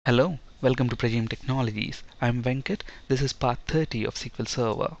Hello, welcome to Prajim Technologies. I'm Venkat. This is part 30 of SQL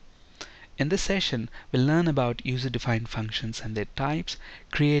Server. In this session, we'll learn about user-defined functions and their types,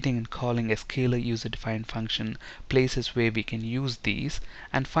 creating and calling a scalar user-defined function, places where we can use these,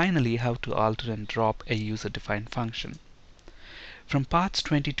 and finally how to alter and drop a user-defined function. From parts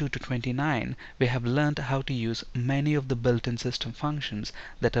 22 to 29, we have learned how to use many of the built-in system functions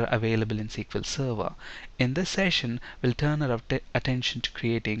that are available in SQL Server. In this session, we'll turn our attention to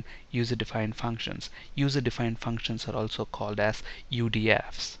creating user-defined functions. User-defined functions are also called as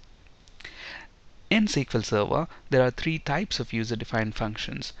UDFs. In SQL Server, there are three types of user-defined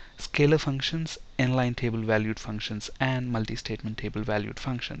functions: scalar functions, inline table-valued functions, and multi-statement table-valued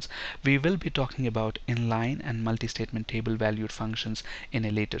functions. We will be talking about inline and multi-statement table-valued functions in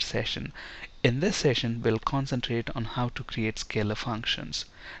a later session. In this session, we'll concentrate on how to create scalar functions.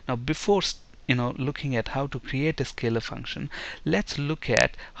 Now, before looking at how to create a scalar function, let's look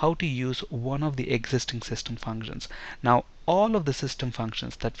at how to use one of the existing system functions. Now, all of the system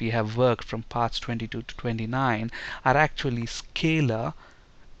functions that we have worked from parts 22 to 29 are actually scalar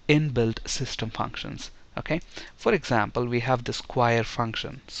inbuilt system functions. Okay, for example, we have the square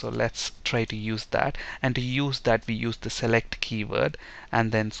function, so let's try to use that. And to use that, we use the select keyword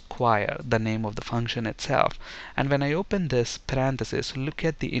and then square, the name of the function itself. And when I open this parenthesis, look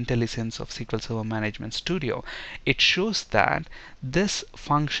at the IntelliSense of SQL Server Management Studio. It shows that this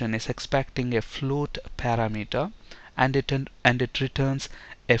function is expecting a float parameter, and it returns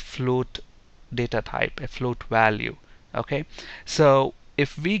a float data type, a float value. Okay, so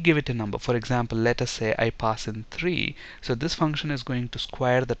if we give it a number, for example, let us say I pass in 3, so this function is going to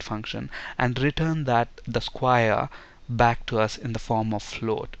square that function and return the square back to us in the form of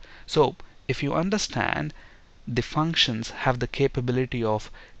float. So if you understand, the functions have the capability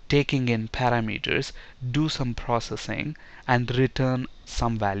of taking in parameters, do some processing, and return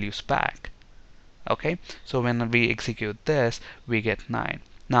some values back. Okay, so when we execute this, we get 9.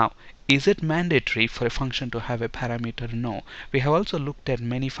 Now, is it mandatory for a function to have a parameter? No. We have also looked at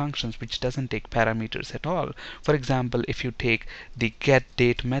many functions which doesn't take parameters at all. For example, if you take the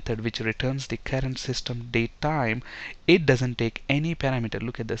getDate method, which returns the current system date time, it doesn't take any parameter.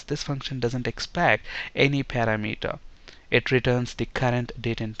 Look at this. This function doesn't expect any parameter. It returns the current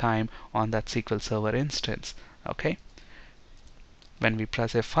date and time on that SQL Server instance. Okay. When we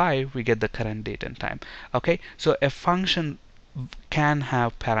press F5, we get the current date and time. Okay, so a function can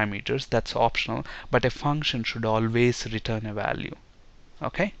have parameters, that's optional, but a function should always return a value.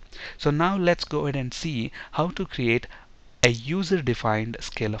 Okay, so now let's go ahead and see how to create a user-defined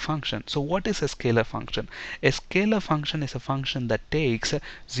scalar function. So what is a scalar function? A scalar function is a function that takes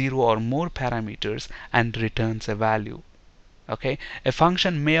 0 or more parameters and returns a value. Okay, a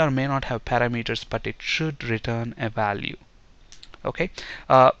function may or may not have parameters, but it should return a value. Okay,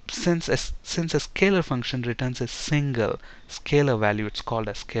 since a scalar function returns a single scalar value, it's called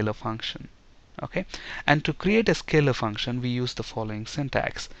a scalar function. Okay, and to create a scalar function, we use the following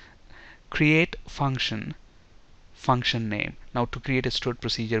syntax: create function, function name. Now, to create a stored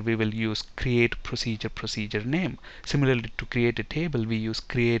procedure, we will use create procedure, procedure name. Similarly, to create a table, we use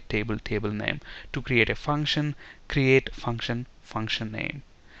create table, table name. To create a function, create function, function name.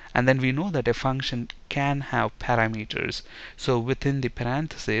 And then we know that a function can have parameters. So within the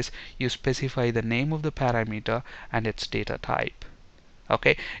parentheses, you specify the name of the parameter and its data type.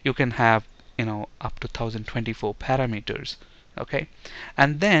 Okay, you can have up to 1024 parameters. Okay,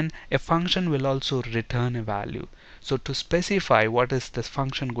 and then a function will also return a value. So to specify what is this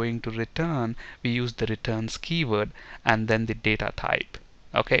function going to return, we use the returns keyword and then the data type.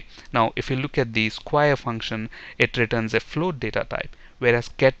 Okay, now if you look at the square function, it returns a float data type, whereas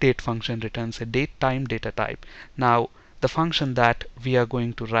getDate function returns a date time data type. Now the function that we are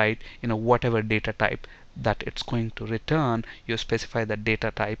going to write, whatever data type that it's going to return, you specify the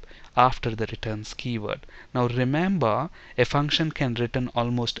data type after the returns keyword. Now remember, a function can return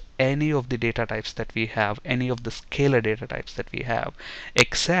almost any of the data types that we have, any of the scalar data types that we have,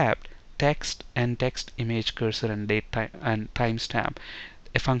 except text and text image cursor and date time and timestamp.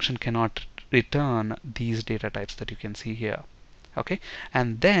 A function cannot return these data types that you can see here. Okay,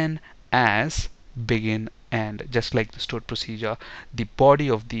 and then as begin end, just like the stored procedure, the body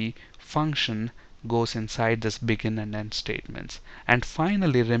of the function goes inside this begin and end statements. And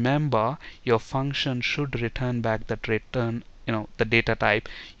finally, remember, your function should return back that the data type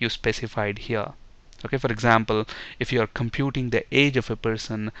you specified here. Okay, for example, if you are computing the age of a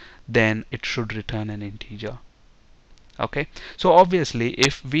person, then it should return an integer. Okay, so obviously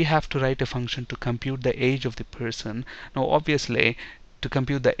if we have to write a function to compute the age of the person, now obviously to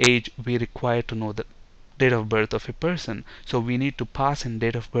compute the age we require to know the date of birth of a person. So we need to pass in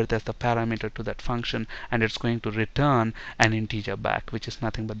date of birth as the parameter to that function, and it's going to return an integer back, which is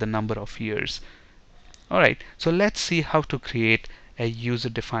nothing but the number of years. Alright, so let's see how to create a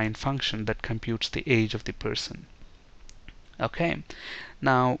user-defined function that computes the age of the person. Okay,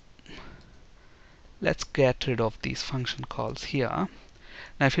 now let's get rid of these function calls here.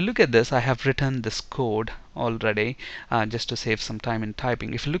 Now if you look at this, I have written this code already just to save some time in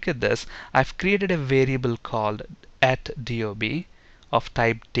typing. If you look at this, I've created a variable called @dob of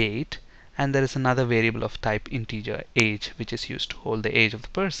type date, and there is another variable of type integer age, which is used to hold the age of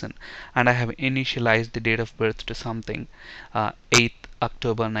the person, and I have initialized the date of birth to something 8th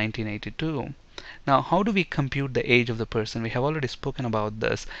October 1982. Now how do we compute the age of the person? We have already spoken about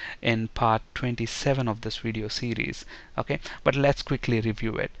this in part 27 of this video series, okay, but let's quickly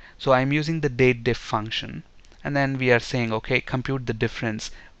review it. So I'm using the datedef function, and then we are saying, okay, compute the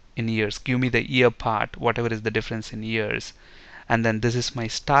difference in years, give me the year part, whatever is the difference in years, and then this is my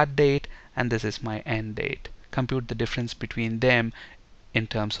start date and this is my end date. Compute the difference between them in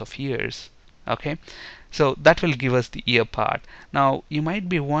terms of years. Okay, so that will give us the year part. Now you might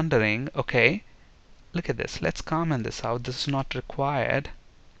be wondering, okay, look at this, let's comment this out. This is not required.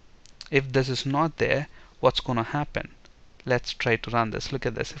 If this is not there, what's gonna happen? Let's try to run this. Look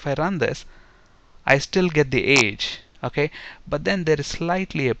at this. If I run this, I still get the age, okay, but then there is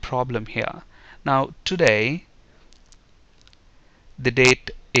slightly a problem here. Now today the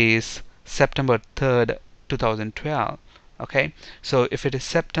date is September 3rd 2012. Okay, so if it is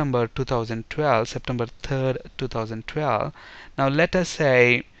September 2012, September 3rd 2012, now let us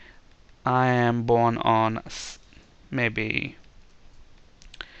say I am born on maybe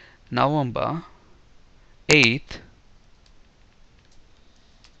November 8th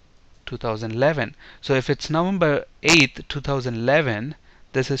 2011. So if it's November 8th 2011,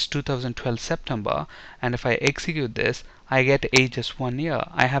 this is 2012 September, and if I execute this, I get age as 1 year.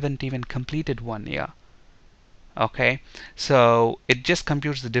 I haven't even completed 1 year. Okay, so it just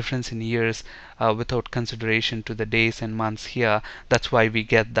computes the difference in years without consideration to the days and months here. That's why we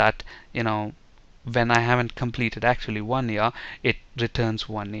get that, you know, when I haven't completed actually 1 year, it returns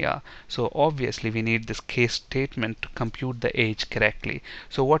 1 year. So obviously we need this case statement to compute the age correctly.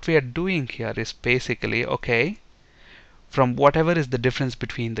 So what we are doing here is basically, okay, from whatever is the difference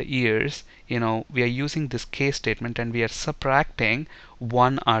between the years, you know, we are using this case statement and we are subtracting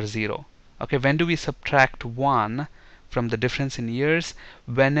 1 or 0. Okay, when do we subtract 1 from the difference in years?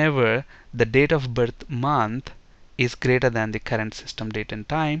 Whenever the date of birth month is greater than the current system date and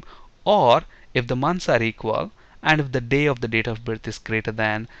time, or if the months are equal and if the day of the date of birth is greater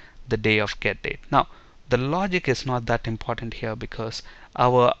than the day of get date. Now the logic is not that important here because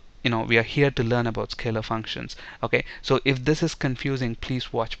our, you know, we are here to learn about scalar functions. Okay, so if this is confusing,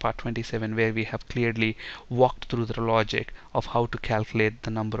 please watch part 27 where we have clearly walked through the logic of how to calculate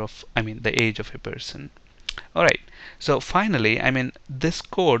the number of, the age of a person. Alright, so finally, this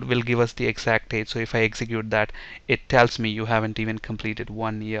code will give us the exact age. So if I execute that, it tells me you haven't even completed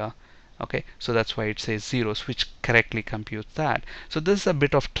 1 year. Okay, so that's why it says zeros, which correctly computes that. So this is a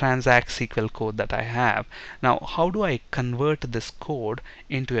bit of transact SQL code that I have. Now how do I convert this code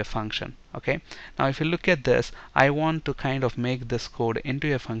into a function? Okay, now if you look at this, I want to kind of make this code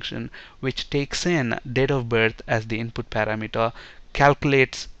into a function which takes in date of birth as the input parameter,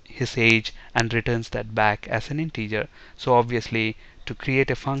 calculates his age and returns that back as an integer. So obviously to create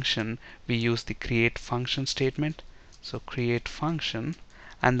a function we use the create function statement. So create function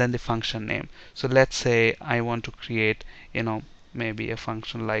and then the function name. So let's say I want to create, maybe a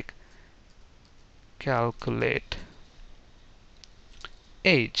function like calculate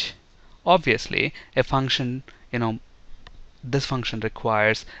age. Obviously a function, this function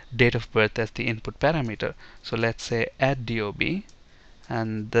requires date of birth as the input parameter. So let's say @dob,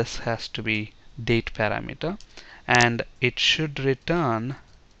 and this has to be date parameter, and it should return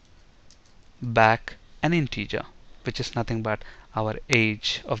back an integer, which is nothing but our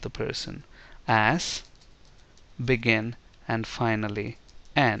age of the person, as begin and finally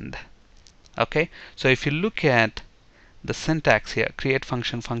end. Okay, so if you look at the syntax here, create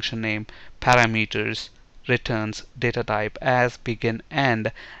function, function name, parameters, returns data type as begin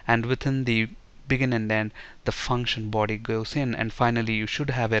end, and within the begin and end the function body goes in, and finally you should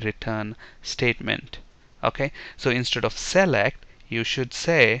have a return statement. Okay, so instead of select, you should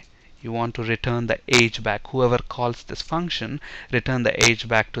say you want to return the age back. Whoever calls this function, return the age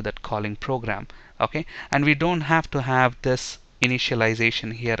back to that calling program. Okay, and we don't have to have this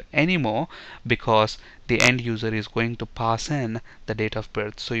initialization here anymore because the end user is going to pass in the date of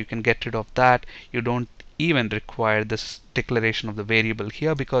birth. So you can get rid of that. You don't even require this declaration of the variable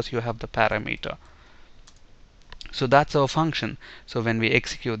here because you have the parameter. So that's our function. So when we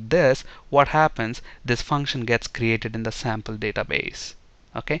execute this, what happens? This function gets created in the sample database.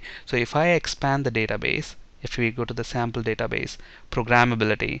 Okay, so if I expand the database, if we go to the sample database,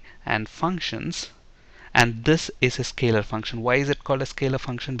 programmability and functions, and this is a scalar function. Why is it called a scalar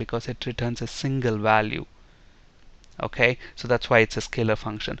function? Because it returns a single value. Okay, so that's why it's a scalar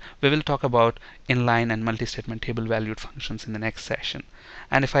function. We will talk about inline and multi-statement table valued functions in the next session.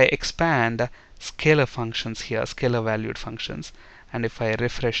 And if I expand scalar functions here, scalar valued functions, and if I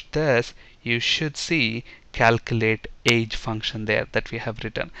refresh this, you should see calculate age function there that we have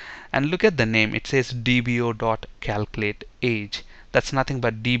written. And look at the name, it says dbo.calculate age. That's nothing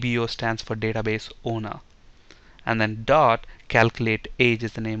but DBO stands for database owner, and then dot calculate age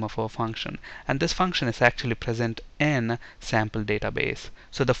is the name of our function, and this function is actually present in sample database.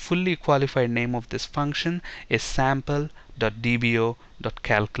 So the fully qualified name of this function is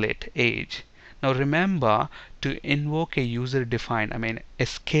sample.dbo.calculate age. Now remember, to invoke a user defined, a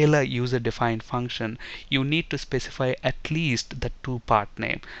scalar user defined function, you need to specify at least the two-part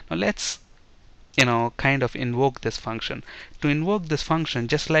name. Now let's kind of invoke this function. To invoke this function,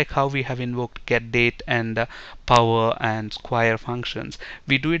 just like how we have invoked get date and power and square functions,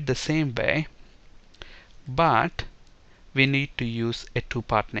 we do it the same way, but we need to use a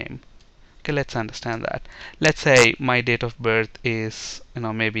two-part name. Okay, let's understand that. Let's say my date of birth is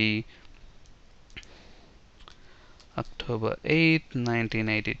maybe October 8th,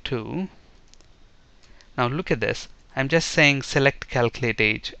 1982. Now look at this. I'm just saying select calculate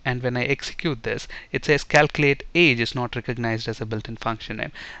age, and when I execute this, it says calculate age is not recognized as a built-in function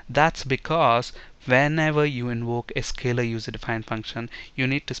name. That's because whenever you invoke a scalar user defined function, you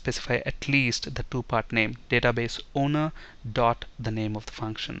need to specify at least the two-part name, database owner dot the name of the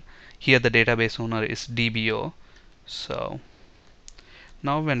function. Here the database owner is DBO. So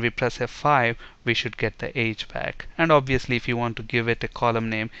now when we press F5, we should get the age back. And obviously if you want to give it a column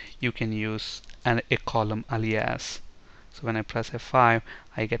name, you can use a column alias. So when I press F5,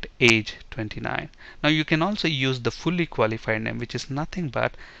 I get age 29. Now you can also use the fully qualified name, which is nothing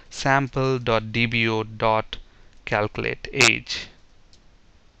but sample.dbo.calculate age.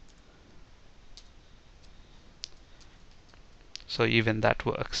 So even that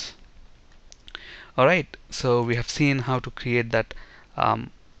works. Alright, so we have seen how to create that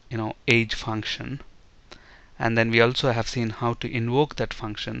age function, and then we also have seen how to invoke that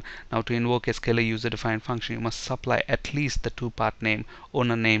function. Now to invoke a scalar user defined function, you must supply at least the two-part name,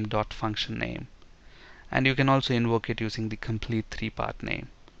 owner name dot function name, and you can also invoke it using the complete three-part name.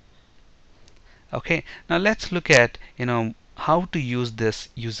 Okay, now let's look at how to use this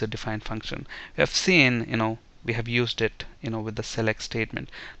user defined function. We have seen we have used it with the select statement.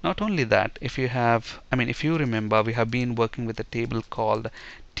 Not only that, if you remember, we have been working with a table called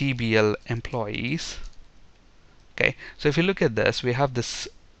TBL employees. Okay, so if you look at this, we have this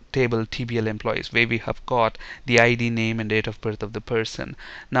table TBL employees where we have got the ID, name and date of birth of the person.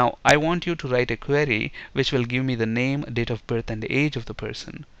 Now I want you to write a query which will give me the name, date of birth and the age of the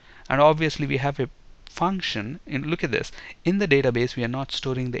person. And obviously we have a function, and look at this, in the database we are not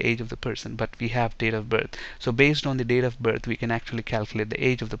storing the age of the person, but we have date of birth. So based on the date of birth, we can actually calculate the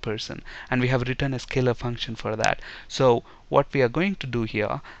age of the person, and we have written a scalar function for that. So what we are going to do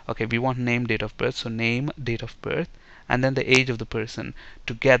here, okay, we want name, date of birth, so name, date of birth, and then the age of the person.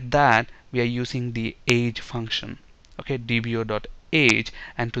 To get that, we are using the age function, okay, dbo.age,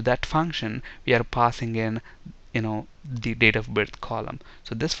 and to that function we are passing in the date of birth column.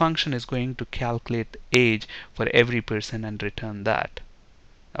 So this function is going to calculate the age for every person and return that.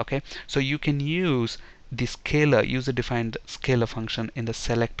 Okay, so you can use the scalar user defined scalar function in the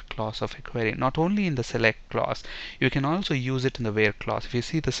select clause of a query. Not only in the select clause, you can also use it in the where clause. If you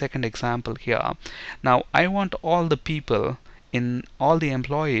see the second example here, now I want all the people in all the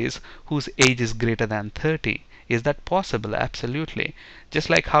employees whose age is greater than 30. Is that possible? Absolutely. Just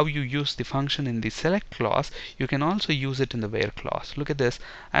like how you use the function in the select clause, you can also use it in the where clause. Look at this.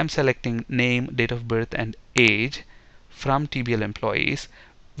 I'm selecting name, date of birth and age from TBL employees,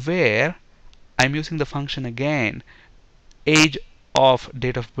 where I'm using the function again, age of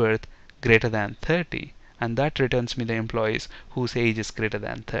date of birth greater than 30, and that returns me the employees whose age is greater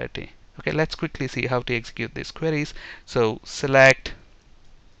than 30. Okay, let's quickly see how to execute these queries. So select,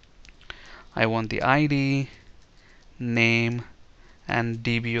 I want the ID, name and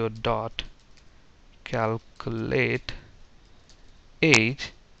dbo dot calculate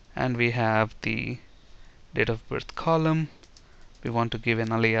age, and we have the date of birth column. We want to give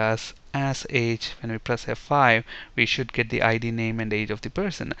an alias as age. When we press F5, we should get the ID, name and age of the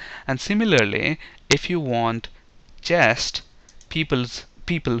person. And similarly, if you want just people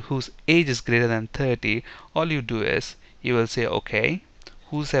people whose age is greater than 30, all you do is you will say, okay,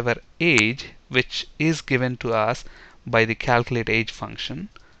 whosever age which is given to us by the calculate age function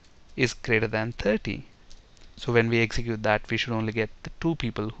is greater than 30. So when we execute that, we should only get the two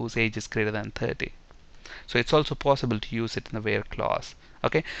people whose age is greater than 30. So it's also possible to use it in the where clause.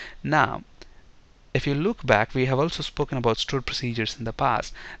 Okay, now if you look back, we have also spoken about stored procedures in the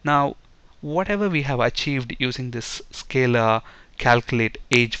past. Now whatever we have achieved using this scalar calculate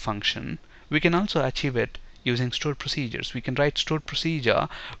age function, we can also achieve it using stored procedures. We can write stored procedure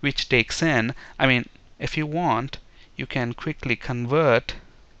which takes in, if you want, you can quickly convert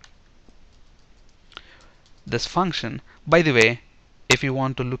this function. By the way, if you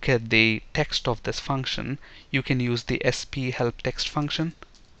want to look at the text of this function, you can use the sp help text function.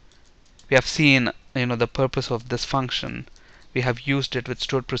 We have seen the purpose of this function. We have used it with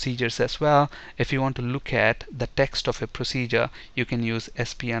stored procedures as well. If you want to look at the text of a procedure, you can use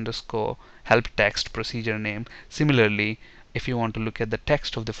sp underscore help text procedure name. Similarly, if you want to look at the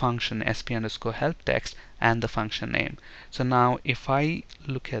text of the function, sp underscore help text and the function name. So now if I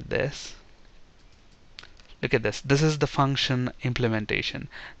look at this, look at this. This is the function implementation.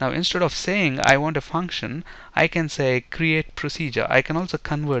 Now instead of saying I want a function, I can say create procedure. I can also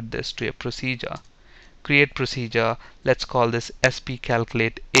convert this to a procedure. Create procedure. Let's call this sp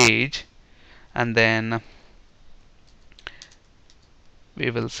calculate age, and then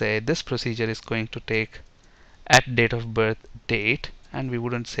we will say this procedure is going to take at date of birth date, and we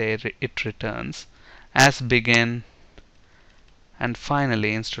wouldn't say it returns as begin, and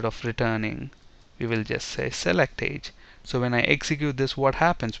finally instead of returning we will just say select age. So when I execute this, what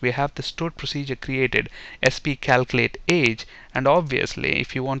happens? We have the stored procedure created, sp calculate age, and obviously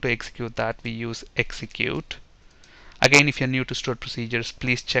if you want to execute that, we use execute. Again, if you're new to stored procedures,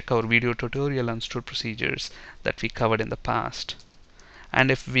 please check our video tutorial on stored procedures that we covered in the past. And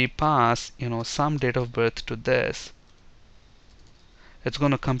if we pass some date of birth to this, it's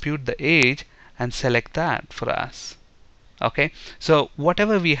going to compute the age and select that for us. Okay, so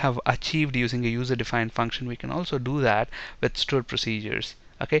whatever we have achieved using a user-defined function, we can also do that with stored procedures.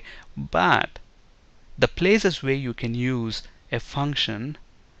 Okay, but the places where you can use a function,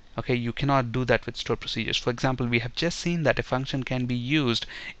 okay, you cannot do that with stored procedures. For example, we have just seen that a function can be used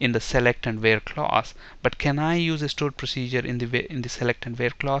in the select and where clause, but can I use a stored procedure in the select and where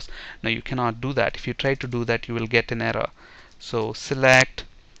clause? No, you cannot do that. If you try to do that, you will get an error. So select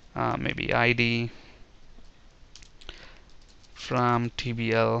maybe id from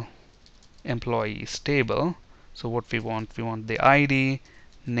tbl employees table. So what we want the id,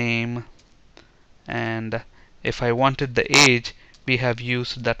 name, and if I wanted the age, we have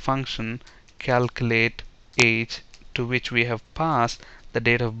used that function calculate age, to which we have passed the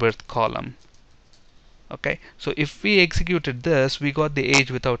date of birth column. Okay, so if we executed this, we got the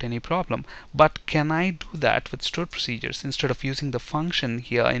age without any problem. But can I do that with stored procedures? Instead of using the function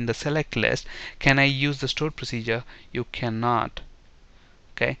here in the select list, can I use the stored procedure? You cannot.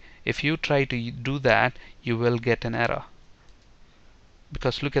 Okay, if you try to do that, you will get an error,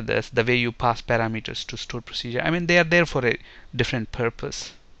 because look at this, the way you pass parameters to stored procedure. They are there for a different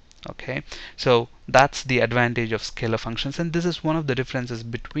purpose. Okay, so that's the advantage of scalar functions, and this is one of the differences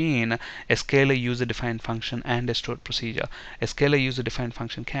between a scalar user-defined function and a stored procedure. A scalar user-defined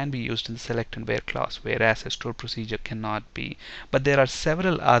function can be used in the select and where clause, whereas a stored procedure cannot be. But there are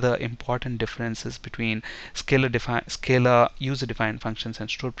several other important differences between scalar user-defined functions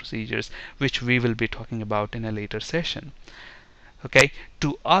and stored procedures, which we will be talking about in a later session. Okay,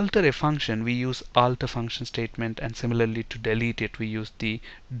 to alter a function, we use alter function statement, and similarly to delete it, we use the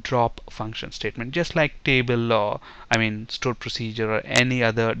drop function statement. Just like table or stored procedure or any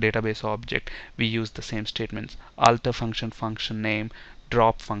other database object, we use the same statements: alter function function name,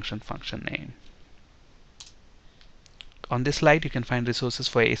 drop function function name. On this slide, you can find resources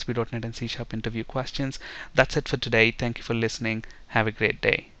for ASP.NET and C# interview questions. That's it for today. Thank you for listening. Have a great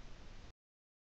day.